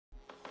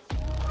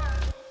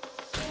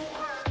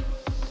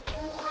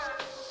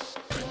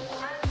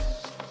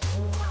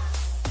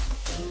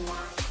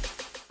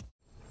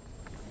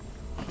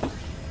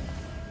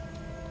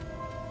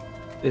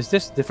Is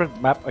this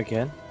different map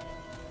again?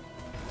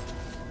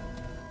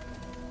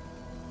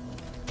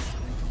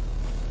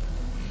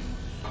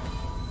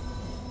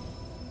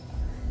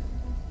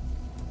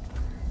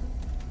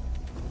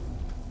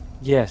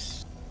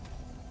 Yes.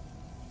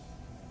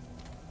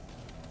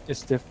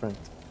 It's different.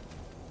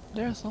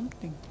 There's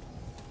something.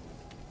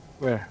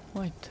 Where?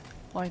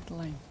 White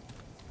line.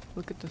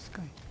 Look at the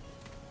sky.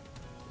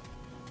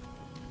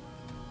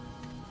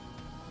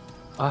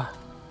 Ah.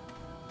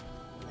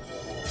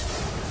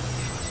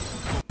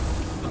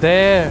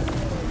 There.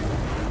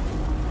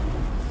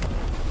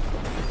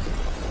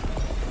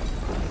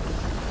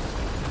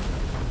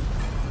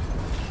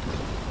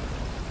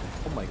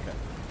 Oh my god.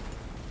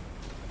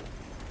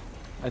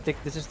 I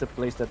think this is the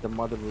place that the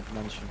mother would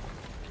mention.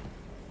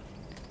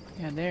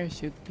 Yeah, there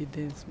should be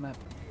this map.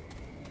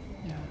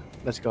 Yeah.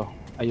 Let's go.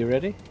 Are you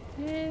ready?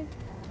 Yeah.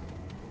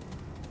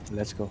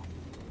 Let's go.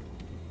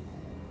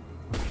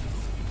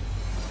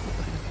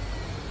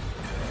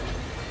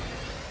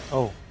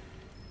 Oh.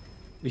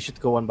 We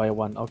should go one by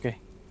one. Okay.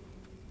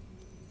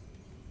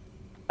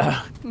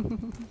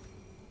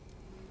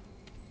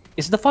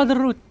 Is the father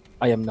root?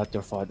 I am not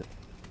your father.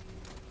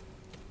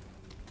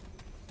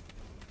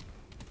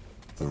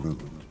 The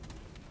root.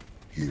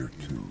 Here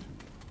too.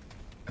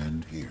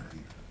 And here.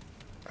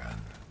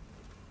 And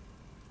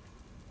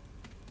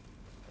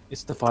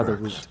It's the father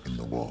cracks root. in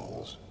the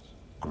walls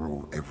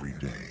grow every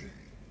day,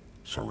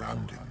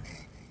 surrounding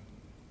me.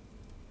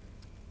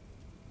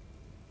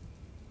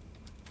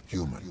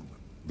 Human,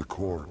 the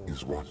core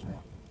is rotten.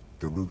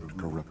 The root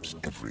corrupts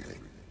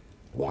everything.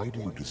 Why do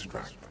you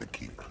distract the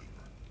keeper?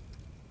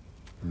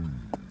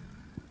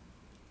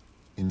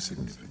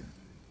 Insignificant.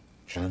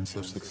 Chance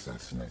of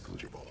success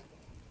negligible.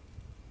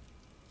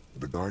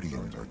 The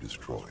Guardians are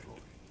destroyed.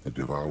 The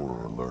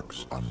Devourer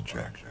lurks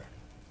unchecked.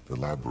 The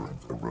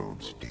Labyrinth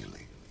erodes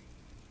daily.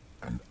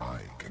 And I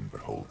can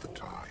behold the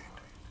tide.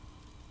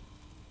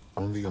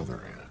 On the other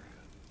hand,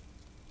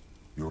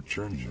 your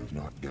journey is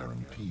not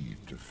guaranteed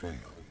to fail.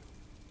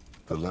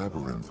 The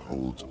Labyrinth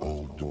holds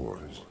all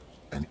doors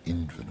and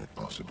infinite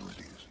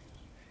possibilities.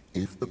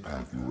 If the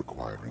path you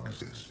require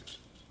exists,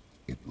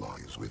 it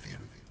lies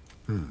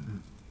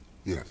within.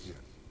 Yes,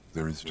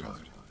 there is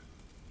time.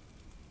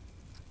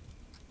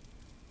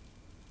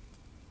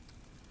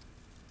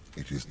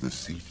 It is the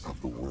seat of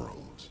the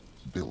worlds,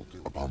 built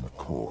upon the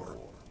core,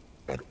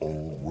 and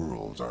all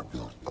worlds are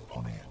built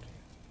upon it.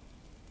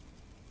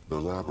 The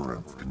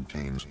Labyrinth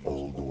contains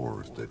all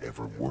doors that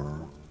ever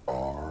were,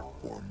 are,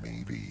 or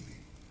may be.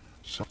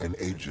 An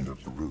agent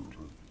of the root,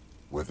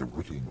 whether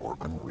witting or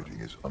unwitting,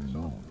 is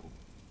unknown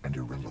and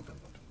irrelevant.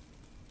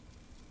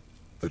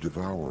 The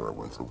Devourer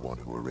was the one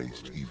who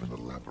erased even the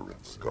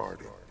Labyrinth's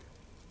guardian,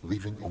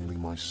 leaving only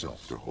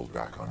myself to hold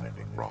back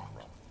unending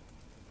rot.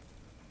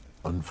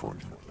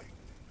 Unfortunately,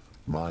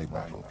 my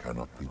battle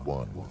cannot be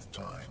won with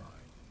time.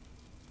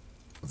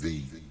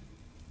 The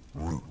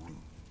root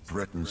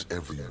threatens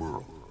every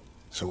world,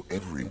 so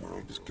every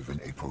world is given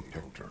a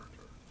protector.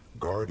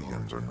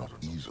 Guardians are not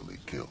easily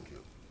killed.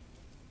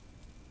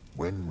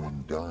 When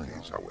one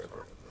dies,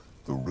 however,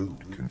 the root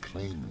can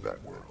claim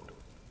that world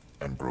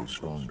and grow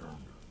stronger.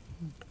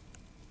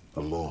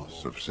 The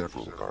loss of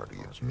several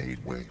guardians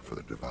made way for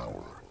the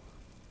Devourer.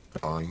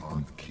 I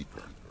am the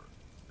Keeper.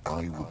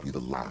 I will be the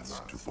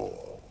last to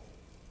fall.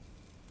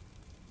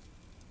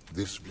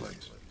 This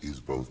place is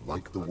both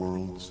like the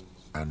worlds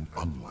and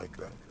unlike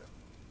them.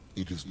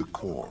 It is the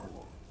core,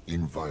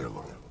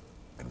 inviolable,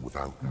 and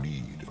without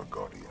need of a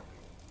guardian.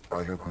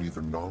 I have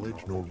neither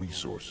knowledge nor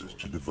resources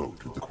to devote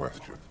to the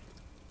question.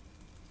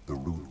 The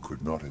root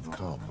could not have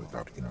come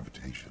without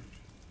invitation.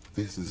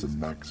 This is the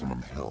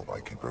maximum help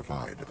I can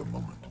provide at the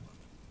moment.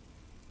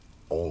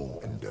 All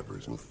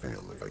endeavors will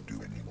fail if I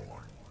do any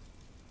more.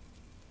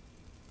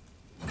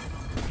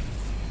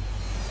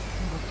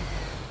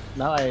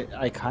 Now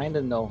I kind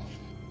of know.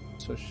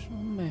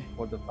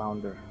 For the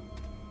founder.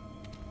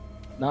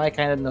 Now I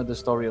kind of know the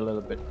story a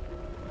little bit.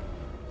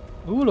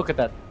 Ooh, look at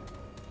that.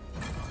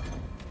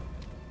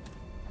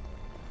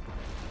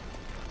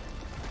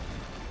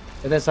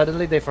 And then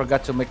suddenly they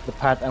forgot to make the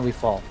path and we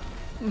fall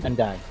and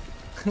die.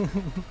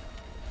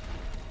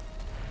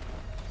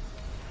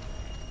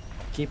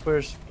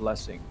 Keeper's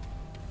Blessing.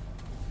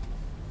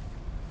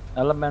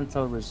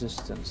 Elemental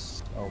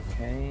resistance.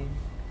 Okay.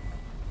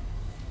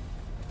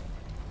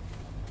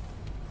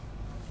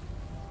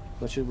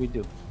 What should we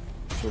do?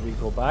 Should we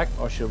go back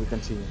or should we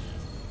continue?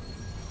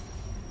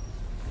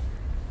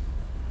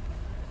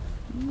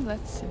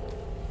 Let's see.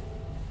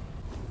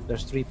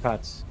 There's 3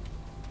 paths.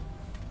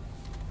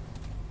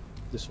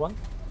 This one?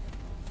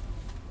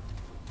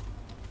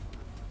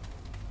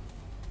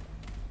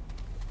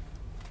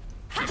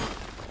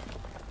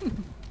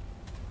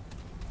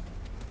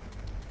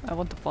 I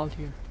want to fall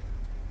here.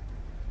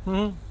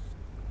 You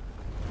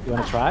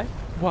wanna try?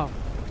 Wow.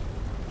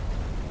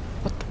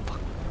 What the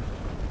fuck?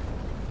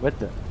 What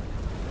the?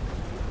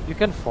 You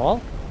can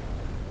fall?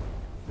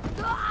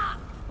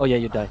 Oh yeah,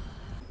 you die.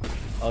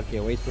 Okay,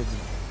 wait for me.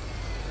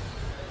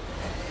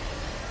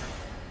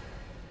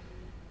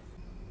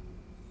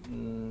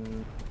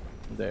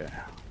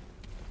 There.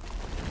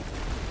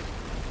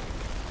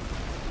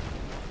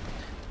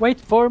 Wait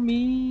for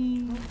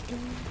me. Okay.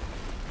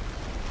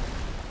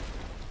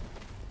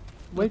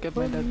 Wait Look at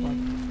for my dead me.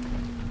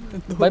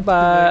 one. Bye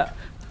bye.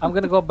 I'm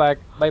gonna go back.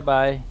 Bye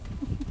bye.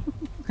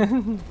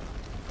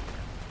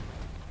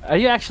 Are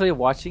you actually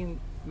watching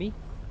me?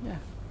 Yeah.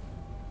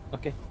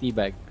 Okay.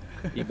 Teabag.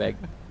 Teabag.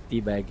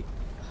 Teabag.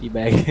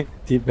 Teabag.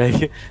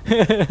 Teabag.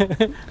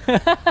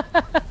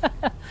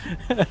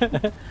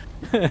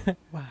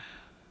 Wow.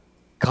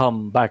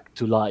 Come back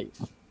to life.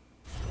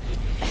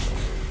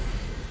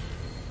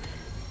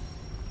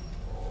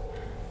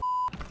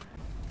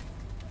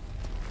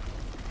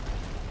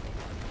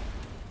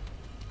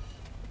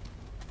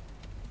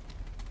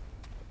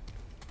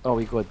 Oh,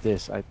 we got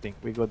this, I think.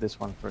 We got this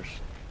one first.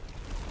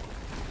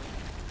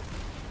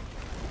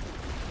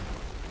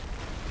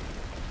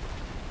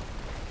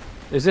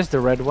 Is this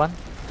the red one?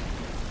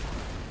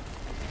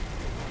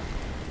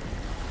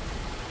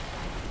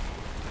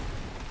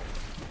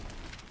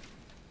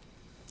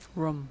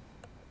 Rhom.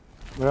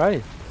 Where are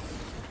you?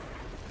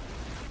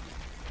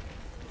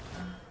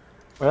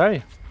 Where are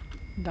you?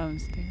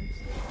 Downstairs.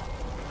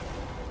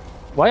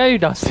 Why are you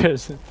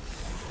downstairs?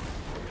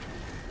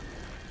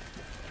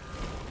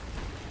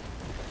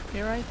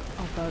 You're right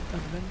about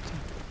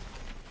adventure.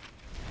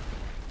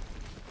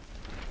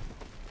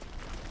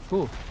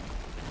 Who?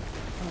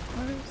 A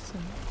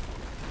person.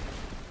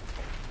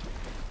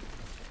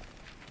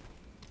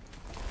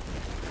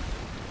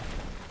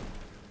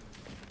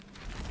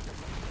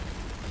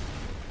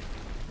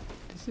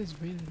 This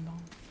is really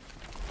long.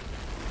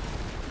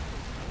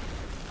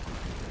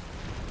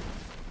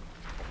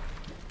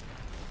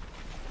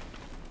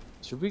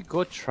 Should we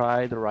go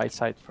try the right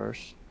side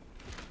first?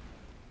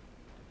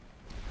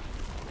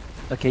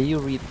 Okay, you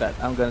read that.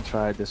 I'm gonna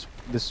try this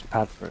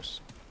path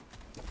first.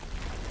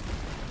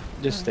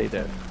 Just stay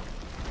there.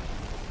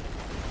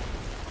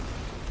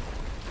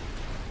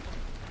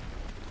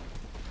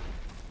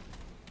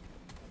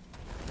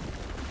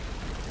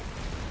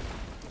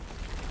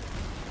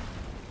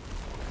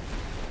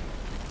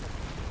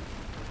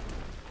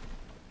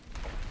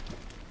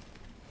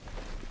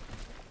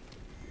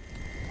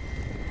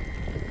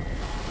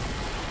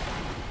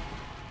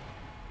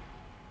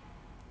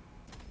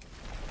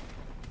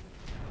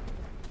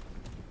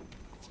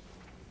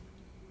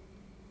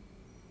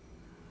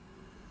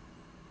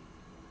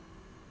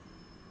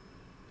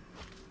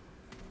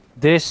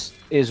 This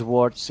is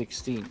Ward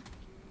 16.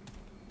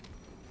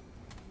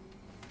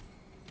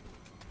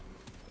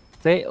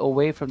 Stay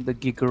away from the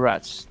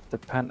Gigarats. The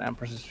Pan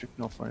Empress is strict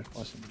no foreign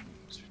force.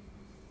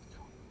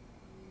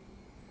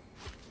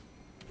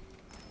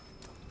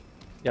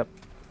 Yep.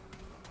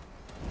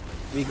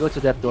 We go to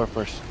that door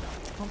first.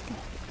 Okay.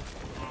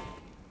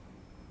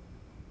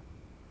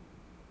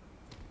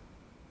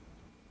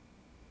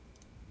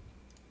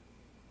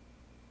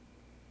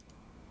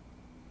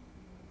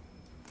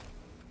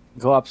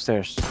 Go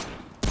upstairs.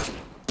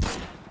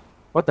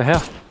 What the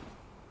hell?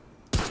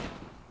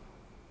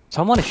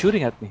 Someone is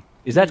shooting at me.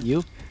 Is that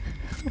you?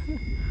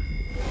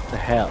 The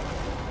hell?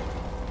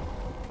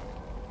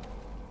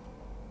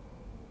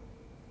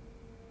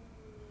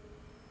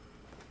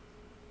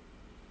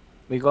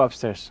 We go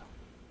upstairs.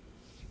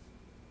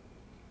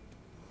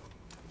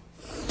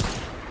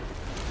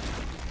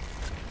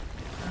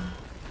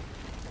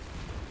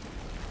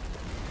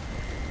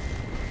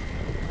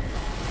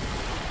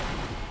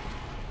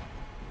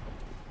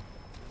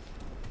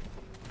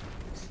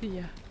 See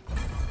ya.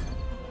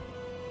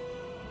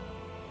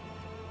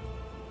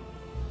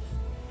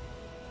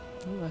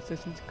 Oh,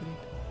 Assassin's Creed.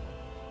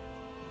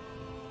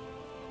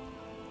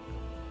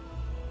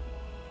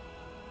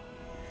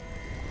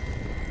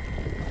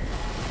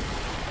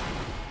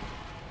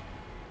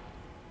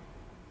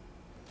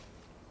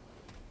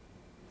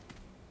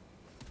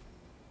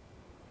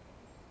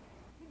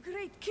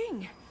 Great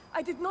King,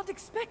 I did not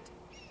expect...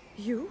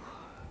 You?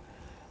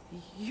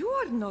 You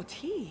are not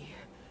he.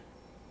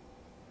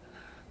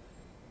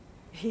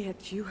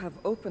 Yet you have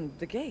opened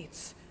the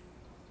gates.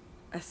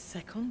 A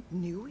second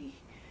Nui?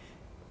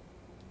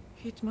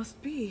 It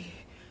must be...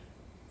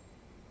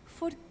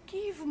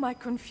 Forgive my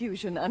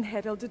confusion,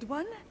 unheralded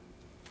one.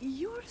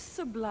 Your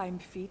sublime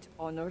feet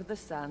honor the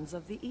sands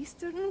of the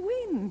eastern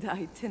wind,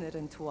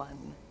 itinerant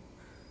one.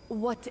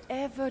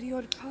 Whatever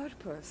your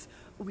purpose,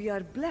 we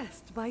are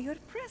blessed by your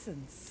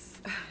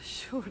presence.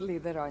 Surely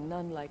there are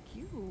none like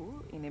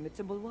you,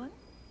 inimitable one.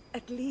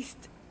 At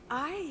least,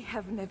 I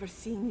have never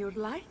seen your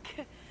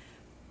like.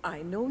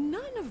 I know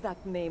none of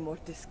that name or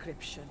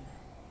description.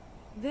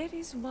 There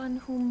is one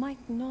who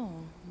might know,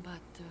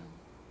 but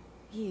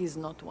he is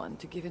not one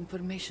to give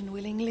information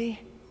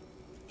willingly.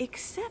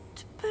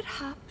 Except,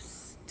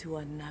 perhaps, to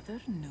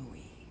another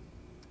Nui.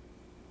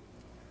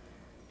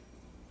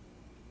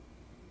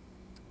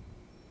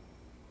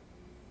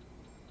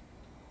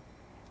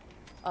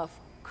 Of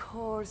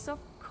course, of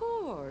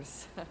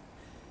course.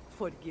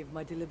 Forgive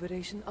my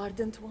deliberation,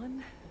 ardent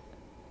one.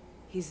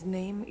 His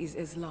name is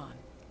Islan,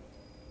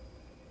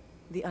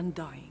 the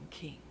Undying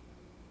King.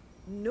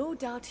 No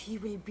doubt he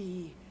will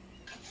be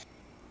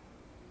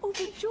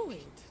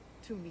overjoyed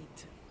to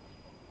meet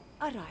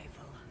a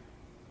rival.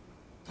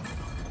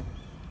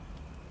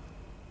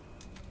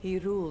 He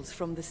rules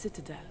from the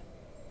Citadel,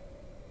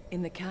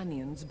 in the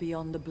canyons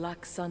beyond the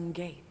Black Sun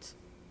Gate.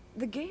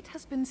 The gate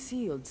has been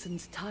sealed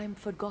since time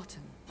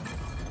forgotten.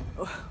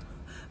 Oh,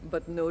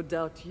 but no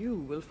doubt you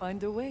will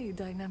find a way,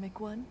 Dynamic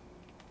One.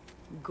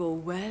 Go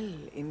well,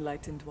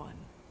 Enlightened One.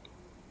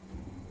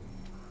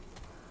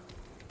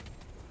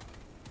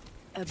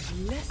 A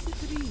blessed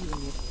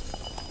reunion.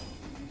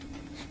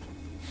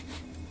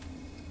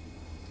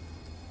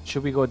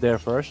 Should we go there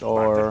first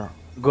or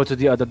go to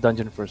the other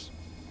dungeon first?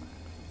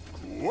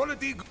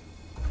 Quality.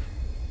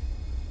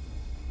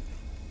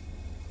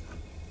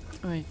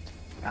 Wait.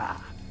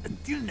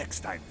 Until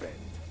next time, friend.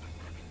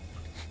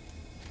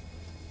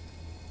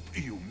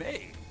 You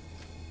may.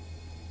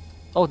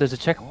 Oh, there's a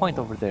checkpoint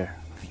over there.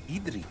 The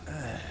Idri.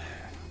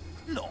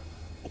 No.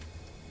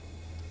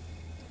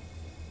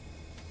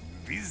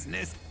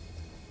 Business.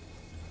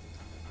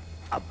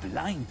 A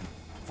blind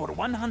for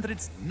 100.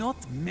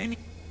 Not many.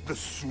 The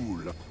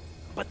Soul.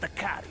 But the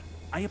Akari.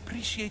 I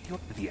appreciate your.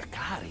 The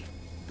Akari.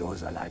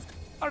 Those alive.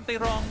 Are they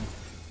wrong?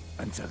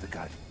 Answer the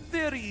Akari.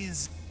 There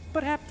is.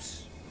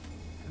 Perhaps.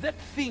 That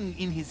thing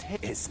in his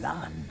head.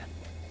 Islan.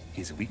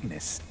 His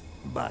weakness.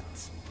 But.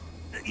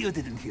 You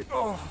didn't hear.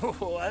 Oh,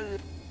 well.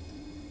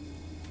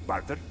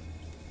 Barter.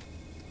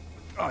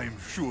 I'm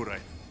sure I.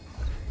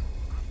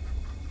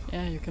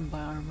 Yeah, you can buy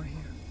armor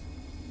here.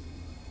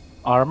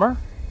 Armor?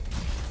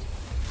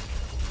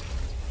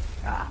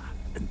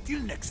 Until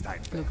next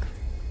time. Look.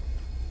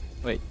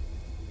 Wait.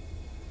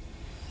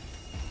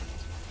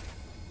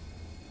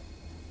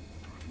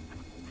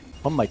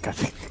 Oh my god.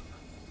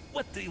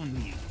 What do you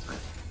need?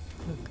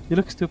 You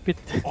look stupid.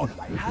 All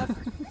I have.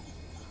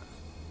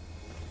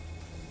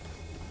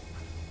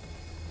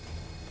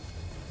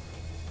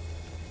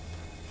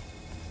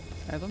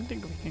 I don't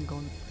think we can go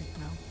right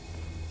now.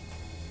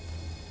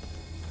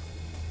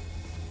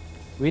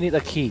 We need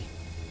a key.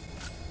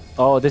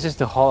 Oh, this is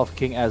the Hall of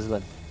King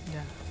Aslan.